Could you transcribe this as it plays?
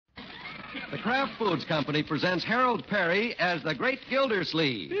The Kraft Foods Company presents Harold Perry as the Great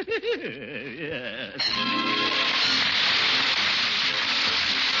Gildersleeve. Yes.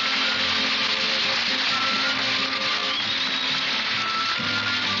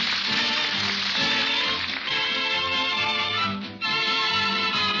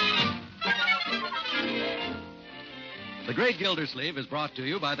 The Great Gildersleeve is brought to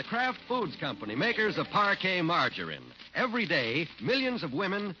you by the Kraft Foods Company, makers of Parquet margarine. Every day, millions of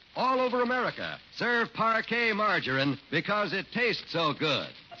women all over America serve Parquet margarine because it tastes so good.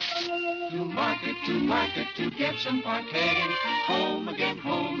 To market, to get some Parquet. Home again,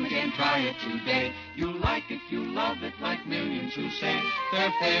 try it today. You like it, you love it, like millions who say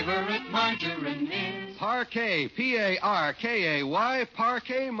their favorite margarine is Parquet, P-A-R-K-A-Y,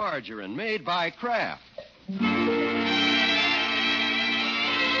 Parquet margarine, made by Kraft.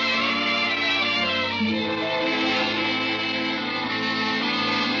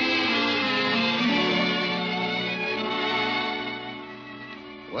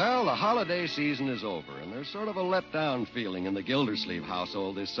 Well, the holiday season is over, and there's sort of a letdown feeling in the Gildersleeve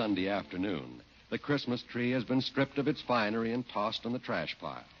household this Sunday afternoon. The Christmas tree has been stripped of its finery and tossed in the trash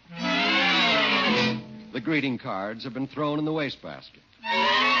pile. The greeting cards have been thrown in the wastebasket.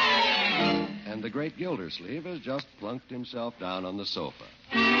 And the Great Gildersleeve has just plunked himself down on the sofa.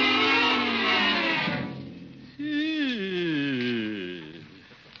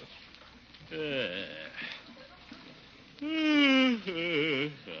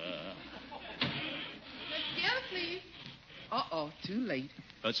 Gildersleeve. Uh-oh, too late.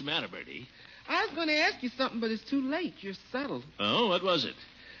 What's the matter, Bertie? I was going to ask you something, but it's too late. You're settled. Oh, what was it?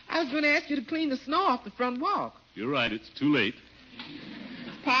 I was going to ask you to clean the snow off the front walk. You're right, it's too late.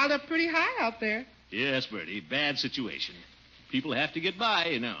 It's piled up pretty high out there. Yes, Bertie, bad situation. People have to get by,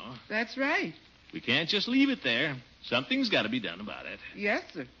 you know. That's right. We can't just leave it there. Something's got to be done about it. Yes,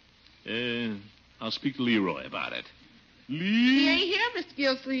 sir. I'll speak to Leroy about it. He ain't here, Mr.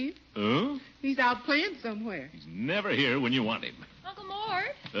 Gildersleeve. Huh? He's out playing somewhere. He's never here when you want him. Uncle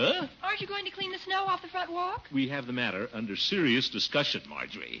Mort? Huh? Aren't you going to clean the snow off the front walk? We have the matter under serious discussion,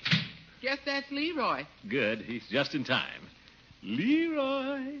 Marjorie. Guess that's Leroy. Good. He's just in time.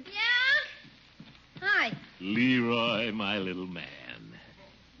 Leroy. Yeah? Hi. Leroy, my little man.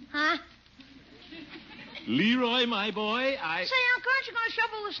 Huh? Leroy, my boy, Say, Uncle, aren't you going to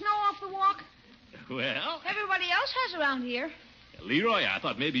shovel the snow off the walk? Well, Everybody else has around here. Leroy, I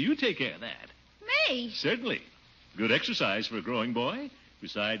thought maybe you'd take care of that. Me? Certainly. Good exercise for a growing boy.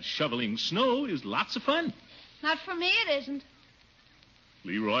 Besides, shoveling snow is lots of fun. Not for me, it isn't.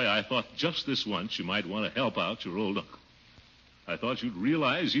 Leroy, I thought just this once you might want to help out your old uncle. I thought you'd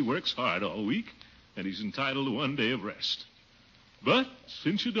realize he works hard all week, and he's entitled to one day of rest. But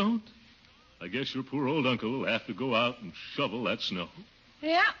since you don't, I guess your poor old uncle will have to go out and shovel that snow.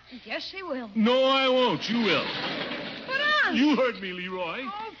 Yeah, guess he will. No, I won't. You will. But, Unc. You heard me, Leroy.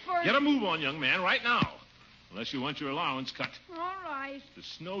 Oh, for... Get a move on, young man, right now. Unless you want your allowance cut. All right. The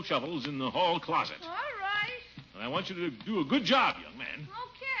snow shovel's in the hall closet. All right. And I want you to do a good job, young man.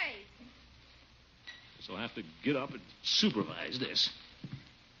 Okay. So I'll have to get up and supervise this.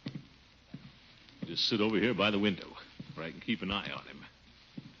 Just sit over here by the window where I can keep an eye on him.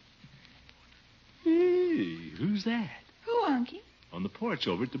 Hey, who's that? Who, Unky? On the porch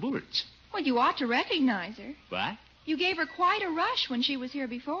over at the Bullards. Well, you ought to recognize her. What? You gave her quite a rush when she was here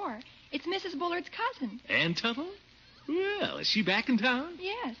before. It's Mrs. Bullard's cousin. Ann Tuttle? Well, is she back in town?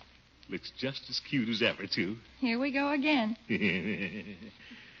 Yes. Looks just as cute as ever, too. Here we go again.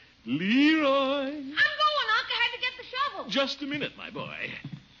 Leroy. I'm going, Unc. I had to get the shovel. Just a minute, my boy.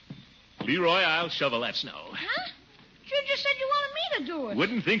 Leroy, I'll shovel that snow. Huh? You just said you wanted me to do it.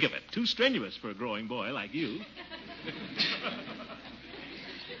 Wouldn't think of it. Too strenuous for a growing boy like you.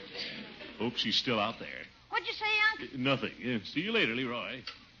 Hope she's still out there. What'd you say, Unc? Nothing. See you later, Leroy.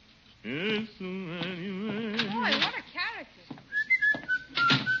 Boy, what a character.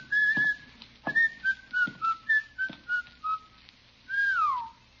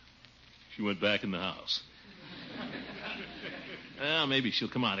 She went back in the house. Well, maybe she'll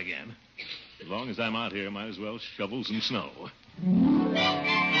come out again. As long as I'm out here, I might as well shovel some snow.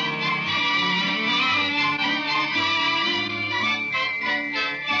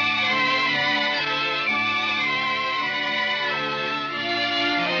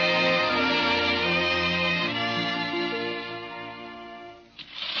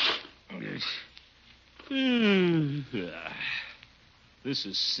 This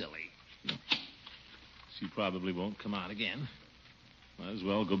is silly. She probably won't come out again. Might as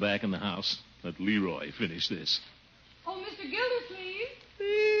well go back in the house. Let Leroy finish this. Oh, Mr.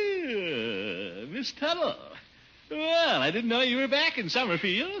 Gildersleeve. Miss Tuttle. Well, I didn't know you were back in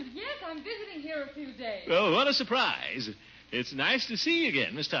Summerfield. Yes, I'm visiting here a few days. Oh, what a surprise. It's nice to see you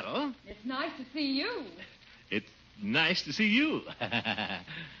again, Miss Tuttle. It's nice to see you. It's nice to see you.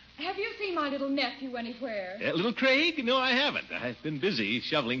 Have you seen my little nephew anywhere? Little Craig? No, I haven't. I've been busy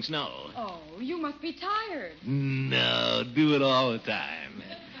shoveling snow. Oh, you must be tired. No, do it all the time.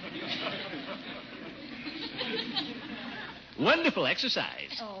 Wonderful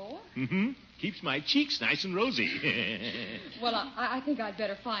exercise. Oh? Mm-hmm. Keeps my cheeks nice and rosy. Well, I think I'd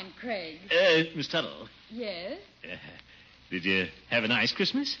better find Craig. Miss Tuttle. Yes? Did you have a nice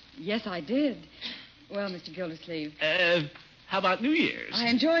Christmas? Yes, I did. Well, Mr. Gildersleeve. How about New Year's? I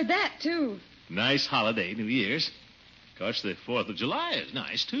enjoyed that, too. Nice holiday, New Year's. Of course, the 4th of July is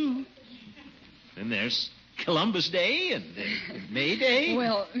nice, too. Then there's Columbus Day and May Day.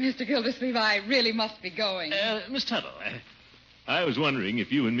 Well, Mr. Gildersleeve, I really must be going. Miss Tuttle, I was wondering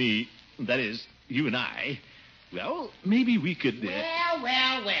if you and me, that is, you and I, well, maybe we could...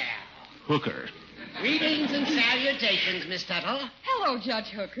 Well. Hooker. Greetings and salutations, Miss Tuttle. Hello, Judge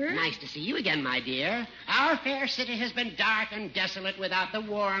Hooker. Nice to see you again, my dear. Our fair city has been dark and desolate without the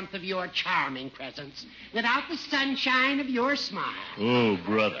warmth of your charming presence, without the sunshine of your smile. Oh,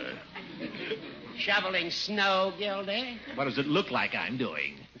 brother. Shoveling snow, Gildy. What does it look like I'm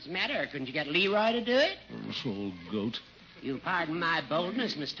doing? What's the matter? Couldn't you get Leroy to do it? This old goat. You'll pardon my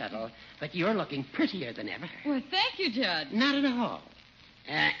boldness, Miss Tuttle, but you're looking prettier than ever. Well, thank you, Judge. Not at all.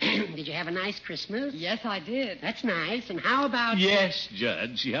 Did you have a nice Christmas? Yes, I did. That's nice. And how about... Yes,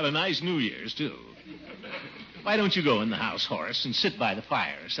 Judge. You had a nice New Year's, too. Why don't you go in the house, Horace, and sit by the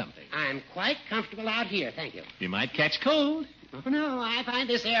fire or something? I'm quite comfortable out here, thank you. You might catch cold. Oh, no, I find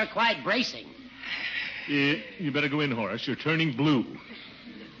this air quite bracing. You better go in, Horace. You're turning blue.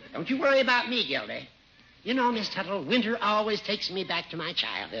 Don't you worry about me, Gildy. You know, Miss Tuttle, winter always takes me back to my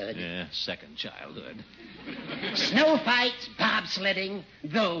childhood. Yeah, second childhood. Snow fights, bobsledding,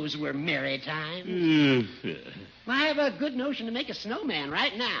 those were merry times. Well, I have a good notion to make a snowman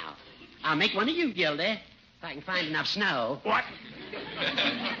right now. I'll make one of you, Gildy, if I can find enough snow. What?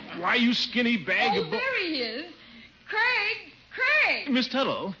 Why, you skinny bag Oh, of... there he is. Craig! Miss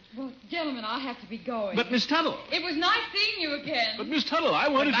Tuttle. Well, gentlemen, I'll have to be going. But, Miss Tuttle. It was nice seeing you again. But, Miss Tuttle, I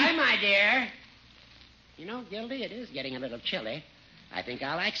wanted Goodbye, to... my dear. You know, Gildy, it is getting a little chilly. I think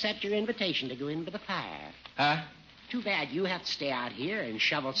I'll accept your invitation to go in by the fire. Huh? Too bad you have to stay out here and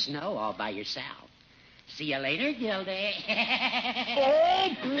shovel snow all by yourself. See you later, Gildy.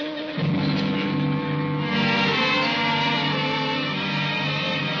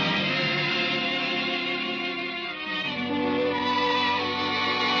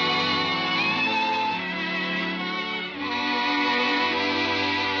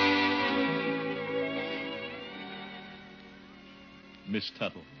 Miss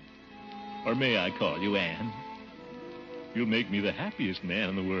Tuttle. Or may I call you Anne? You'll make me the happiest man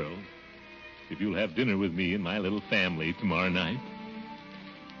in the world if you'll have dinner with me and my little family tomorrow night.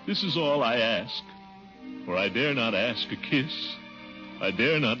 This is all I ask, for I dare not ask a kiss. I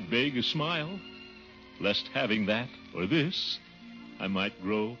dare not beg a smile, lest having that or this, I might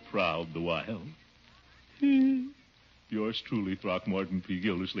grow proud the while. Yours truly, Throckmorton P.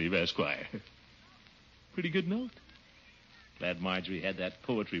 Gildersleeve, Esquire. Pretty good note. Glad Marjorie had that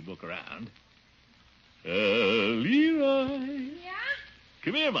poetry book around. Leroy. Yeah?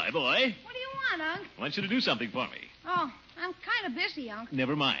 Come here, my boy. What do you want, Unc? I want you to do something for me. Oh, I'm kind of busy, Unc.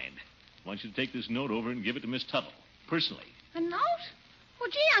 Never mind. I want you to take this note over and give it to Miss Tuttle, personally. A note? Well,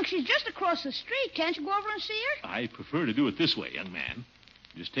 gee, Unc, she's just across the street. Can't you go over and see her? I prefer to do it this way, young man.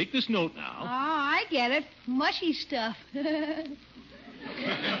 Just take this note Oh, now. I get it. Mushy stuff.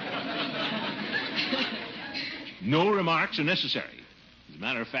 No remarks are necessary. As a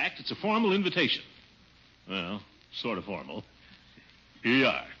matter of fact, it's a formal invitation. Well, sort of formal. Here you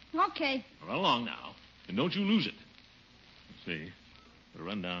are. Okay. Run along now, and don't you lose it. Let's see. We'll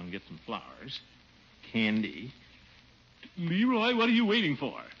run down and get some flowers. Candy. Leroy, what are you waiting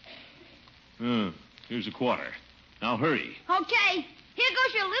for? Here's a quarter. Now hurry. Okay. Here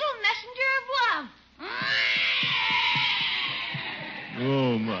goes your little messenger of love.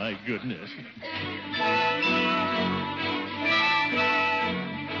 Oh, my goodness.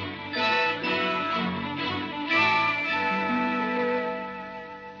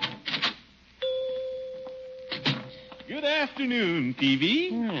 Good afternoon,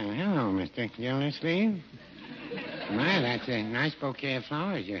 TV. Oh, hello, Mr. Gildersleeve. My, that's a nice bouquet of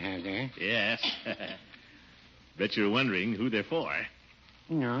flowers you have there. Yes. Bet you're wondering who they're for.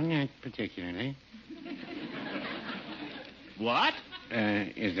 No, not particularly. What?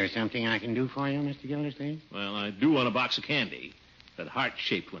 Is there something I can do for you, Mr. Gildersleeve? Well, I do want a box of candy. That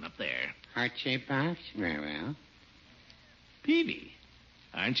heart-shaped one up there. Heart-shaped box? Very well. Peavy,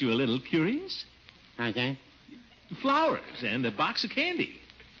 aren't you a little curious? Okay. Flowers and a box of candy.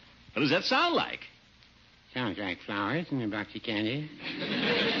 What does that sound like? Sounds like flowers and a box of candy.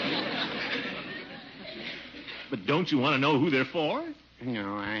 But don't you want to know who they're for?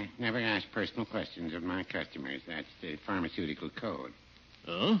 No, I never ask personal questions of my customers. That's the pharmaceutical code.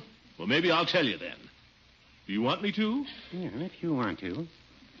 Oh? Well, maybe I'll tell you then. Do you want me to? Yeah, if you want to.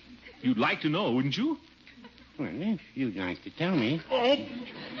 You'd like to know, wouldn't you? Well, if you'd like to tell me. Oh,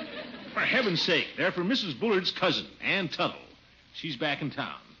 for heaven's sake, they're for Mrs. Bullard's cousin, Ann Tuttle. She's back in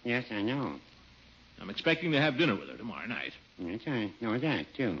town. Yes, I know. I'm expecting to have dinner with her tomorrow night. Yes, I know that,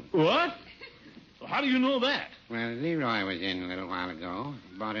 too. What? Well, how do you know that? Well, Leroy was in a little while ago.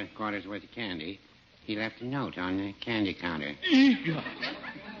 Bought a quarter's worth of candy. He left a note on the candy counter. Eega.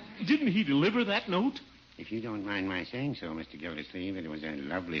 Didn't he deliver that note? If you don't mind my saying so, Mr. Gildersleeve, it was a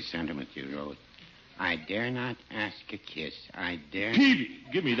lovely sentiment you wrote. I dare not ask a kiss. I dare... Peavy,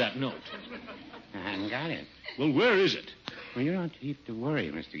 give me that note. I haven't got it. Well, where is it? Well, you don't have to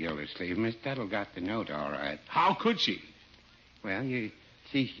worry, Mr. Gildersleeve. Miss Tuttle got the note all right. How could she? Well, you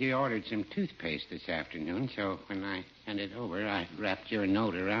see, she ordered some toothpaste this afternoon, so when I sent it over, I wrapped your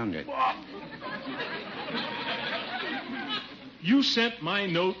note around it. You sent my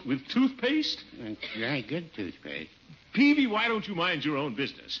note with toothpaste? It's very good toothpaste. Peavy, why don't you mind your own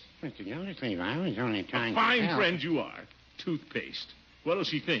business? Mr. Gildersleeve, I was only trying A fine to help. friend you are. Toothpaste. What'll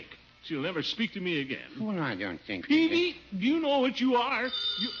she think? She'll never speak to me again. Well, I don't think... Peavy, do you know what you are?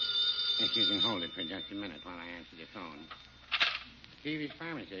 If you can hold it for just a minute while I answer the phone. Peavy's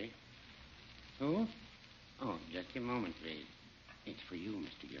Pharmacy. Who? Oh, just a moment, please. It's for you,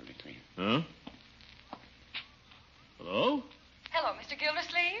 Mr. Gildersleeve. Huh? Hello? Hello, Mr.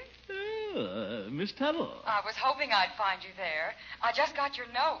 Gildersleeve. Miss Tuttle. I was hoping I'd find you there. I just got your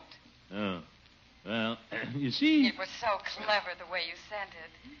note. Oh. Well, you see... It was so clever the way you sent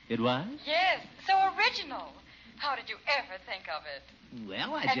it. It was? Yes, so original. How did you ever think of it?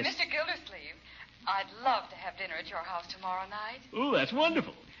 Well, And Mr. Gildersleeve, I'd love to have dinner at your house tomorrow night. Oh, that's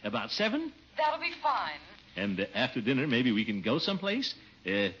wonderful. About 7? That'll be fine. And after dinner, maybe we can go someplace?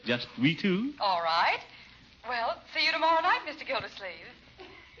 Just we two? All right. Well, see you tomorrow night, Mr. Gildersleeve.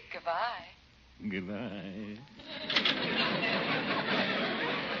 Goodbye. Goodbye.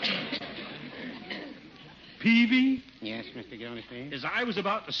 Peavy? Yes, Mr. Gildersleeve? As I was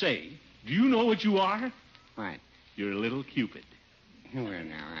about to say, do you know what you are? What? You're a little Cupid. Well,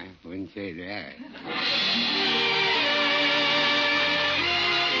 now, I wouldn't say that.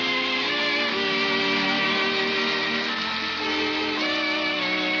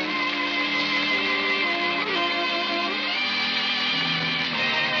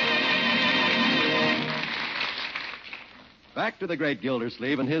 Back to the great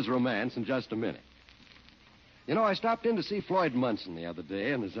Gildersleeve and his romance in just a minute. You know, I stopped in to see Floyd Munson the other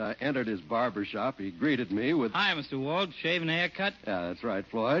day, and as I entered his barber shop, he greeted me with... Hi, Mr. Walt. Shave and haircut? Yeah, that's right,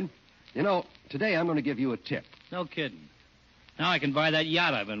 Floyd. You know, today I'm going to give you a tip. No kidding. Now I can buy that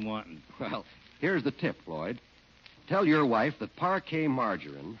yacht I've been wanting. Well, here's the tip, Floyd. Tell your wife that Parquet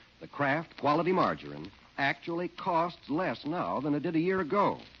margarine, the Kraft quality margarine, actually costs less now than it did a year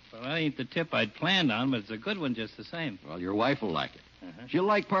ago. Well, that ain't the tip I'd planned on, but it's a good one just the same. Well, your wife will like it. Uh-huh. She'll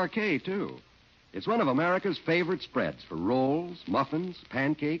like Parquet, too. It's one of America's favorite spreads for rolls, muffins,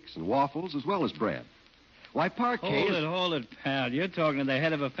 pancakes, and waffles, as well as bread. Why, Parquet... Hold it, pal. You're talking to the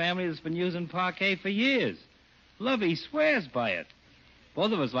head of a family that's been using Parquet for years. Lovey swears by it.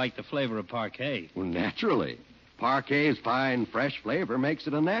 Both of us like the flavor of Parquet. Well, naturally. Parquet's fine, fresh flavor makes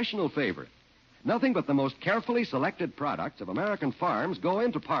it a national favorite. Nothing but the most carefully selected products of American farms go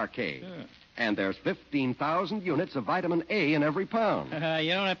into Parquet. Sure. And there's 15,000 units of vitamin A in every pound.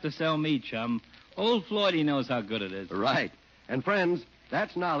 You don't have to sell me, chum. Old Floydie knows how good it is. Right. And, friends,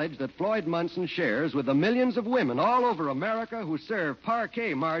 that's knowledge that Floyd Munson shares with the millions of women all over America who serve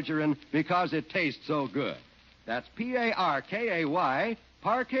Parquet margarine because it tastes so good. That's Parkay,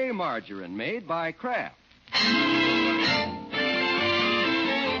 Parquet margarine, made by Kraft.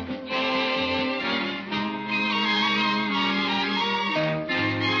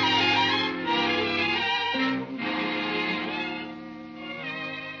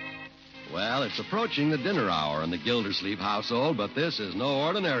 Well, it's approaching the dinner hour in the Gildersleeve household, but this is no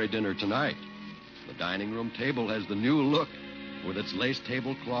ordinary dinner tonight. The dining room table has the new look, with its lace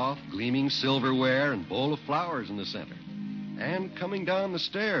tablecloth, gleaming silverware, and bowl of flowers in the center. And coming down the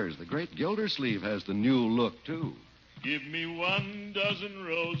stairs, the great Gildersleeve has the new look, too. Give me 12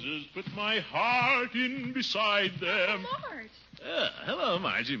 roses, put my heart in beside them. Mort. Hello,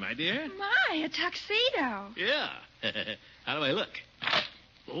 Margie, my dear. My, a tuxedo. Yeah. How do I look?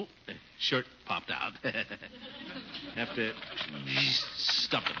 Oh, shirt popped out. Have to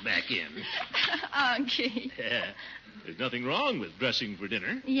stuff it back in. Unky. There's nothing wrong with dressing for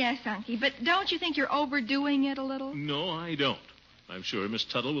dinner. Yes, Unky, but don't you think you're overdoing it a little? No, I don't. I'm sure Miss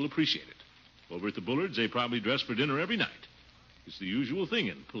Tuttle will appreciate it. Over at the Bullards, they probably dress for dinner every night. It's the usual thing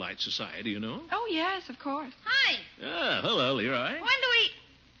in polite society, you know. Oh, yes, of course. Hi. Hello, Leroy. When do we...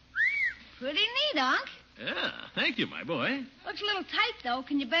 Pretty neat, Unc. Yeah, thank you, my boy. Looks a little tight, though.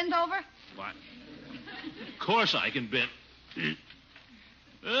 Can you bend over? What? Of course I can bend.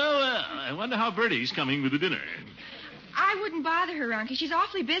 Well, I wonder how Bertie's coming with the dinner. I wouldn't bother her, Unky. She's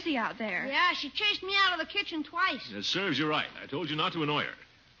awfully busy out there. Yeah, she chased me out of the kitchen twice. It serves you right. I told you not to annoy her.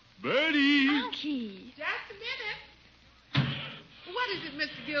 Bertie! Unky. Just a minute. What is it,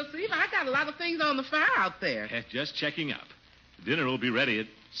 Mr. Gildersleeve? I got a lot of things on the fire out there. Just checking up. Dinner will be ready at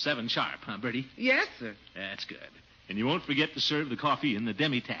 7 sharp, huh, Bertie? Yes, sir. That's good. And you won't forget to serve the coffee in the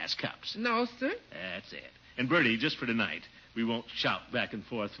demi-tasse cups. No, sir. That's it. And Bertie, just for tonight, we won't shout back and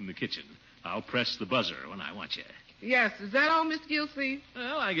forth from the kitchen. I'll press the buzzer when I want you. Yes, is that all, Mr. Gildersleeve?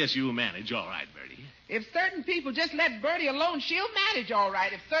 Well, I guess you'll manage all right, Bertie. If certain people just let Bertie alone, she'll manage all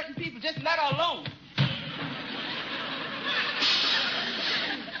right. If certain people just let her alone.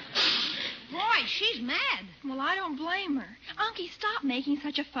 Boy, she's mad. Well, I don't blame her. Unky, stop making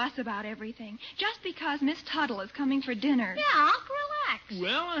such a fuss about everything. Just because Miss Tuttle is coming for dinner. Yeah, Unc, relax.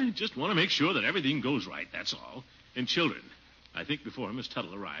 Well, I just want to make sure that everything goes right, that's all. And children, I think before Miss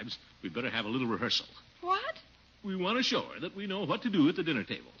Tuttle arrives, we'd better have a little rehearsal. What? We want to show her that we know what to do at the dinner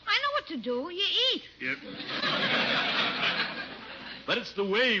table. I know what to do. You eat. Yep. But it's the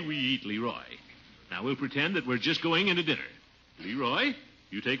way we eat, Leroy. Now, we'll pretend that we're just going into dinner. Leroy,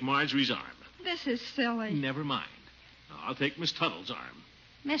 you take Marjorie's arm. This is silly. Never mind. Now, I'll take Miss Tuttle's arm.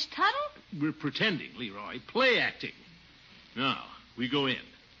 Miss Tuttle? We're pretending, Leroy. Play acting. Now, we go in.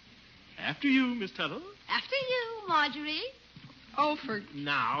 After you, Miss Tuttle. After you, Marjorie. Oh, for...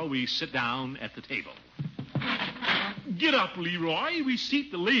 Now we sit down at the table. Get up, Leroy. We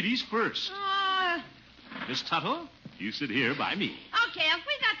seat the ladies first. Miss Tuttle, you sit here by me. Okay, Unc,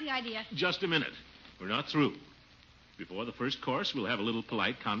 we got the idea. Just a minute. We're not through. Before the first course, we'll have a little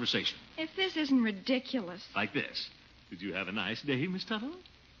polite conversation. If this isn't ridiculous. Like this. Did you have a nice day, Miss Tuttle?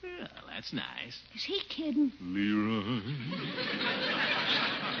 Well, that's nice. Is he kidding? Leroy.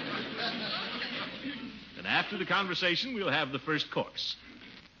 And after the conversation, we'll have the first course.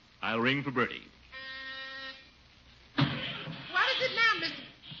 I'll ring for Bertie. What is it now, Mr.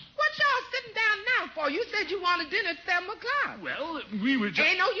 What y'all sitting down now for? You said you wanted dinner at 7 o'clock. Well, we were just...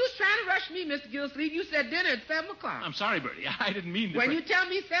 Ain't no use trying to rush me, Mr. Gildersleeve. You said dinner at 7 o'clock. I'm sorry, Bertie. I didn't mean to... When you tell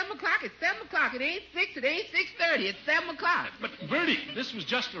me 7 o'clock, it's 7 o'clock. It ain't 6, it ain't 6:30. It's 7 o'clock. But, Bertie, this was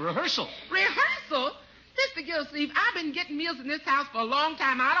just a rehearsal. Rehearsal? Mr. Gildersleeve, I've been getting meals in this house for a long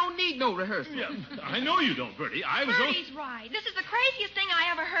time. I don't need no rehearsal. Yeah, I know you don't, Bertie. I was... Bertie's right. This is the craziest thing I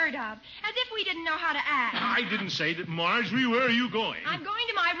ever heard of. As if we didn't know how to act. I didn't say that. Marjorie, where are you going? I'm going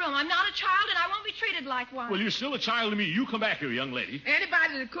to my room. I'm not a child, and I won't be treated like one. Well, you're still a child to me. You come back here, young lady.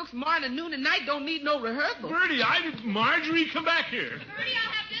 Anybody that cooks morning, noon, and night don't need no rehearsal. Bertie, Marjorie, come back here. Bertie,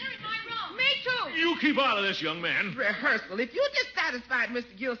 I'll have dinner in my room. Me too. You keep out of this, young man. Rehearsal. If you're dissatisfied,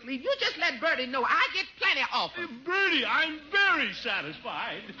 Mr. Gildersleeve, you just let Bertie know. I get plenty of offers. Bertie, I'm very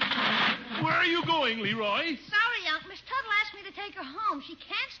satisfied. Where are you going, Leroy? Sorry, Unc. Miss Tuttle asked me to take her home. She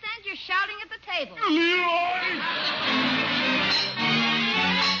can't stand your shouting at the table. Leroy!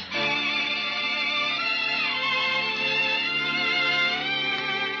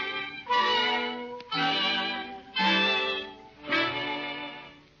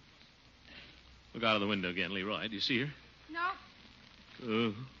 Look out of the window again, Leroy. Do you see her? No.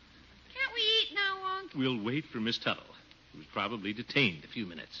 Can't we eat now, Unc? We'll wait for Miss Tuttle, who's probably detained a few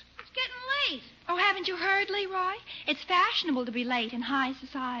minutes. It's getting late. Oh, haven't you heard, Leroy? It's fashionable to be late in high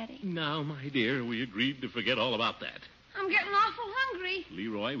society. Now, my dear, we agreed to forget all about that. I'm getting awful hungry.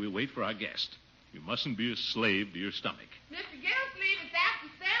 Leroy, we'll wait for our guest. You mustn't be a slave to your stomach. Mr. Gildersleeve, it's after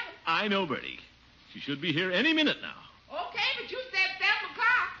 7. I know, Bertie. She should be here any minute now. Okay, but you said 7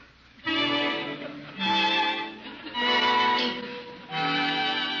 o'clock.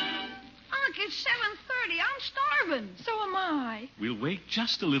 Unc, it's 7:30. I'm starving. So am I. We'll wait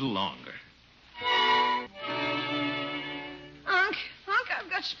just a little longer. Unc, I've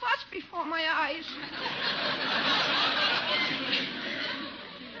got spots before my eyes.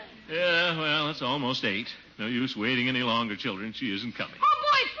 Yeah, well, it's almost 8. No use waiting any longer, children. She isn't coming. Oh,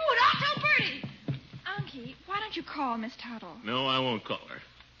 boy, food. I'll tell Bertie. Unky, why don't you call Miss Tuttle? No, I won't call her.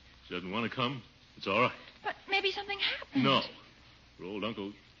 She doesn't want to come. It's all right. But maybe something happened. No. Her old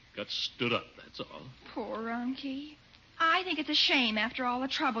uncle got stood up, that's all. Poor Unky. I think it's a shame after all the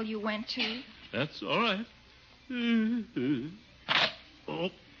trouble you went to. That's all right. Oh,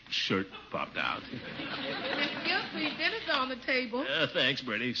 shirt popped out. Mr. Gildersleeve, dinner's on the table. Thanks,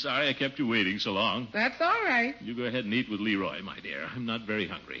 Bertie. Sorry I kept you waiting so long. That's all right. You go ahead and eat with Leroy, my dear. I'm not very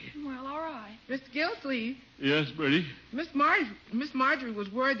hungry. Well, all right. Mr. Gildersleeve, Yes, Bertie? Miss Marjorie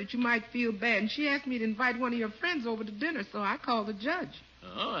was worried that you might feel bad, and she asked me to invite one of your friends over to dinner, so I called the judge.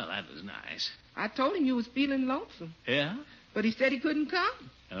 Oh, well, that was nice. I told him you was feeling lonesome, Yeah? but he said he couldn't come.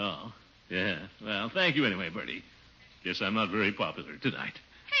 Oh, yeah. Well, thank you anyway, Bertie. Guess I'm not very popular tonight.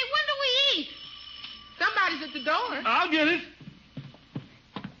 Hey, when do we eat? Somebody's at the door. I'll get it.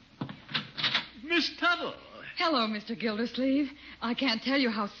 Miss Tuttle. Hello, Mr. Gildersleeve. I can't tell you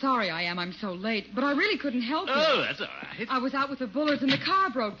how sorry I am I'm so late, but I really couldn't help it. Oh, that's all right. I was out with the Bullers and the car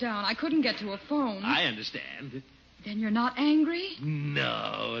broke down. I couldn't get to a phone. I understand. Then you're not angry?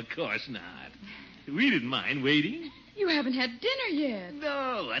 No, of course not. We didn't mind waiting. You haven't had dinner yet.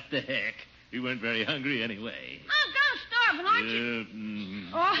 No, what the heck. We weren't very hungry anyway. I'm kind of starving, aren't you?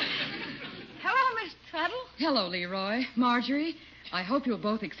 Oh, hello, Miss Tuttle. Hello, Leroy. Marjorie, I hope you'll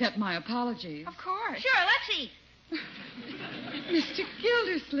both accept my apologies. Of course. Sure, let's eat. Mr.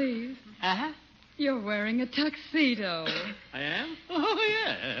 Gildersleeve, Uh-huh. you're wearing a tuxedo. I am? Oh,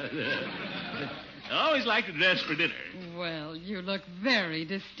 yeah. I always like to dress for dinner. Well, you look very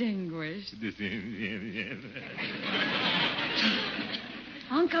distinguished.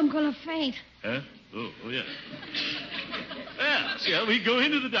 Unc, I'm going to faint. Huh? Oh, yeah. Well, shall we go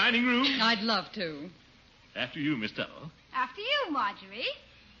into the dining room? I'd love to. After you, Miss Tuttle. After you, Marjorie.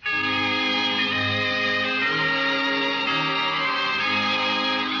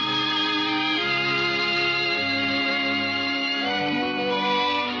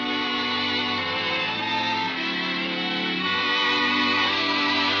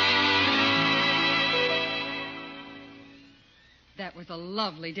 That was a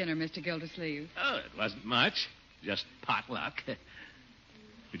lovely dinner, Mr. Gildersleeve. Oh, it wasn't much. Just potluck.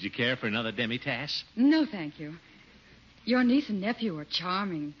 Would you care for another demi-tasse? No, thank you. Your niece and nephew are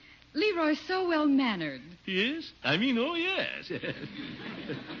charming. Leroy's so well-mannered. He is? I mean, oh, yes.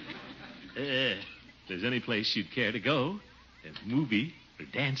 If there's any place you'd care to go, a movie or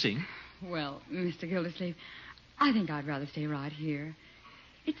dancing. Well, Mr. Gildersleeve, I think I'd rather stay right here.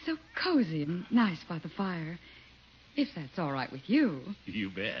 It's so cozy and nice by the fire. If that's all right with you. You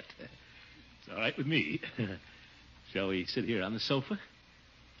bet. It's all right with me. Shall we sit here on the sofa?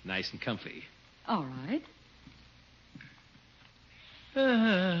 Nice and comfy. All right.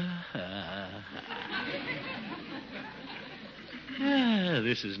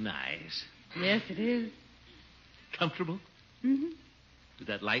 This is nice. Yes, it is. Comfortable? Mm-hmm. Does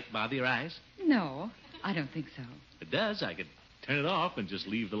that light bother your eyes? No, I don't think so. It does. I could turn it off and just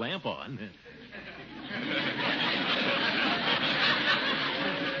leave the lamp on.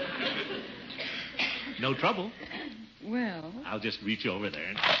 No trouble. Well. I'll just reach over there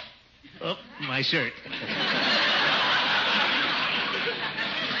and... Oh, my shirt.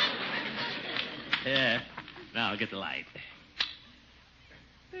 Yeah. Now I'll get the light.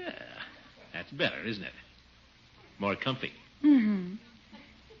 Yeah. That's better, isn't it? More comfy. Mm-hmm.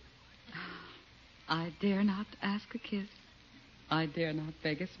 I dare not ask a kiss. I dare not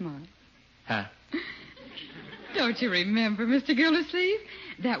beg a smile. Huh? Don't you remember, Mr. Gildersleeve?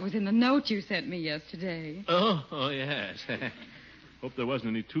 That was in the note you sent me yesterday. Oh, yes. Hope there wasn't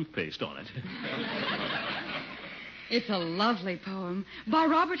any toothpaste on it. It's a lovely poem by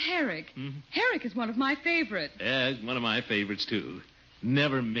Robert Herrick. Mm-hmm. Herrick is one of my favorites. Yeah, it's one of my favorites, too.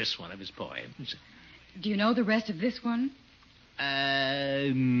 Never miss one of his poems. Do you know the rest of this one?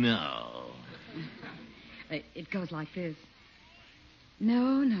 No. It goes like this.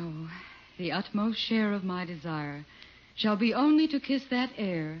 No, no. The utmost share of my desire shall be only to kiss that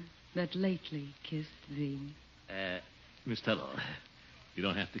air that lately kissed thee. Miss Tuttle, you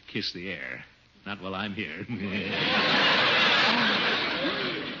don't have to kiss the air. Not while I'm here.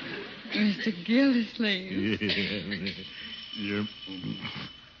 Mr. Gildersleeve.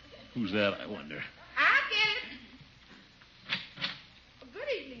 Who's that, I wonder? I'll get it. Good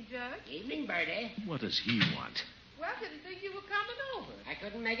evening, Judge. Evening, Bertie. What does he want? Well, I didn't think you were coming over. I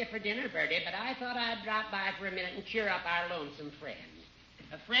couldn't make it for dinner, Bertie, but I thought I'd drop by for a minute and cheer up our lonesome friend.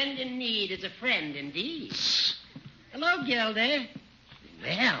 A friend in need is a friend indeed. Hello, Gildy.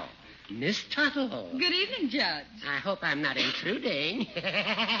 Well, Miss Tuttle. Good evening, Judge. I hope I'm not intruding.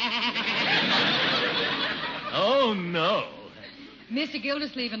 Oh, no. Mr.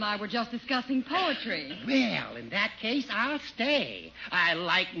 Gildersleeve and I were just discussing poetry. Well, in that case, I'll stay. I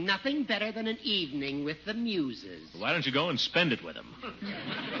like nothing better than an evening with the muses. Why don't you go and spend it with him?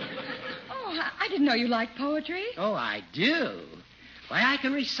 Oh, I didn't know you liked poetry. Oh, I do. Why, I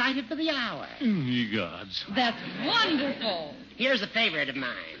can recite it for the hour. Ye gods. That's wonderful. Here's a favorite of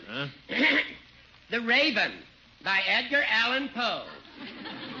mine. Huh? The Raven by Edgar Allan Poe.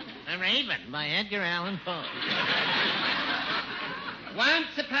 The Raven by Edgar Allan Poe.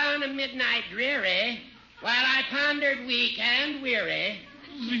 Once upon a midnight dreary, while I pondered weak and weary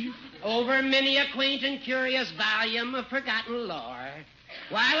over many a quaint and curious volume of forgotten lore,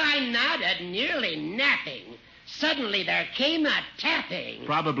 while I nodded, nearly napping, suddenly there came a tapping.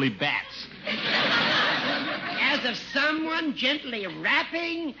 Probably bats. As of someone gently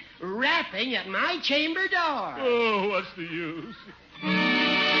rapping at my chamber door. Oh, what's the use?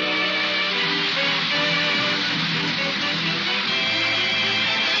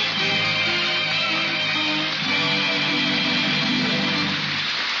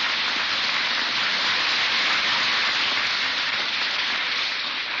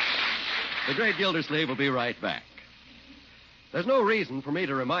 The great Gildersleeve will be right back. There's no reason for me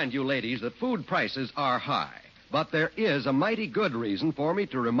to remind you ladies that food prices are high. But there is a mighty good reason for me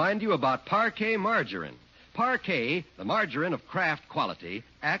to remind you about Parquet margarine. Parquet, the margarine of Kraft quality,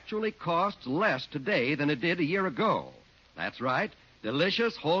 actually costs less today than it did a year ago. That's right.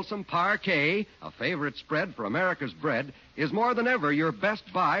 Delicious, wholesome Parquet, a favorite spread for America's bread, is more than ever your best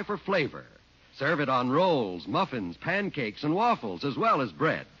buy for flavor. Serve it on rolls, muffins, pancakes, and waffles, as well as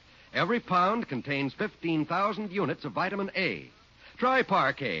bread. Every pound contains 15,000 units of vitamin A. Try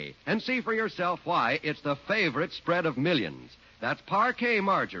Parquet and see for yourself why it's the favorite spread of millions. That's Parquet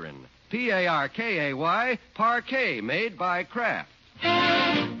margarine. Parkay, Parquet, made by Kraft.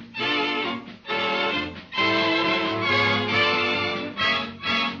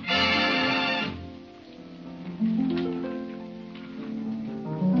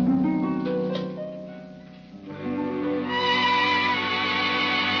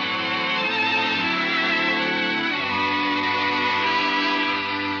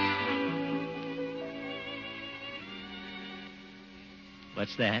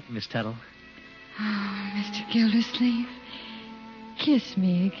 What's that, Miss Tuttle? Oh, Mr. Gildersleeve, kiss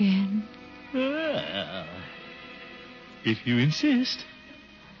me again. Well, if you insist.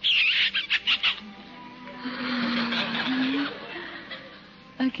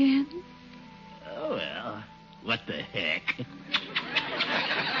 Again? Oh, well, what the heck?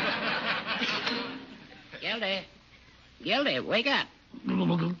 Gildy, wake up.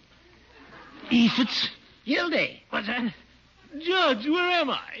 Ephits. Gildy. What's that? Judge, where am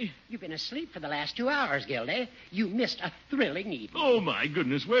I? You've been asleep for the last 2 hours, Gildy. You missed a thrilling evening. Oh, my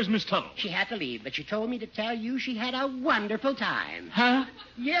goodness. Where's Miss Tuttle? She had to leave, but she told me to tell you she had a wonderful time. Huh?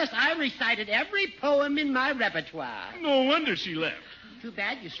 Yes, I recited every poem in my repertoire. No wonder she left. Too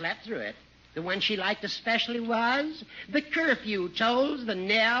bad you slept through it. The one she liked especially was the curfew tolls the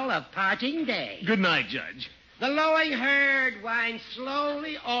knell of parting day. Good night, Judge. The lowing herd winds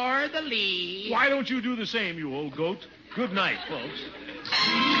slowly o'er the lea. Why don't you do the same, you old goat? Good night, folks.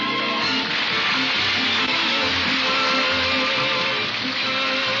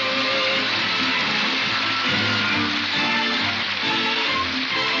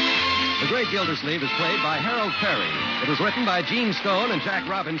 The Great Gildersleeve is played by Harold Perry. It was written by Gene Stone and Jack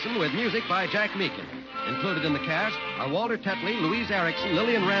Robinson with music by Jack Meakin. Included in the cast are Walter Tetley, Louise Erickson,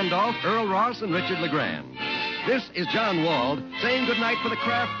 Lillian Randolph, Earl Ross, and Richard LeGrand. This is John Wald saying goodnight for the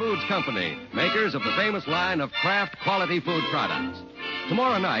Kraft Foods Company, makers of the famous line of Kraft quality food products.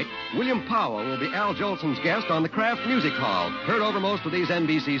 Tomorrow night, William Powell will be Al Jolson's guest on the Kraft Music Hall, heard over most of these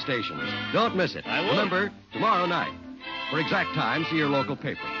NBC stations. Don't miss it. I will. Remember, tomorrow night. For exact time, see your local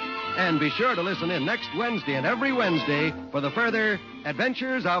paper. And be sure to listen in next Wednesday and every Wednesday for the further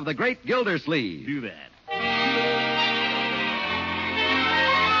adventures of the Great Gildersleeve. Do that.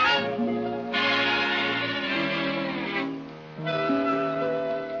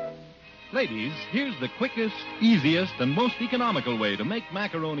 Ladies, here's the quickest, easiest, and most economical way to make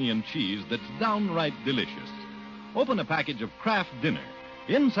macaroni and cheese that's downright delicious. Open a package of Kraft Dinner.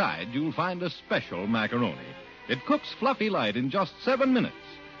 Inside, you'll find a special macaroni. It cooks fluffy light in just 7 minutes.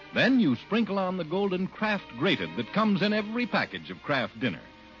 Then you sprinkle on the golden Kraft grated that comes in every package of Kraft Dinner.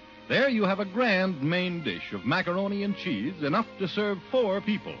 There you have a grand main dish of macaroni and cheese, enough to serve 4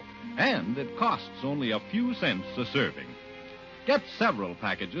 people. And it costs only a few cents a serving. Get several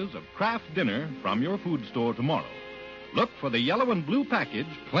packages of Kraft Dinner from your food store tomorrow. Look for the yellow and blue package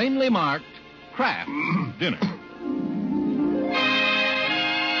plainly marked Kraft Dinner.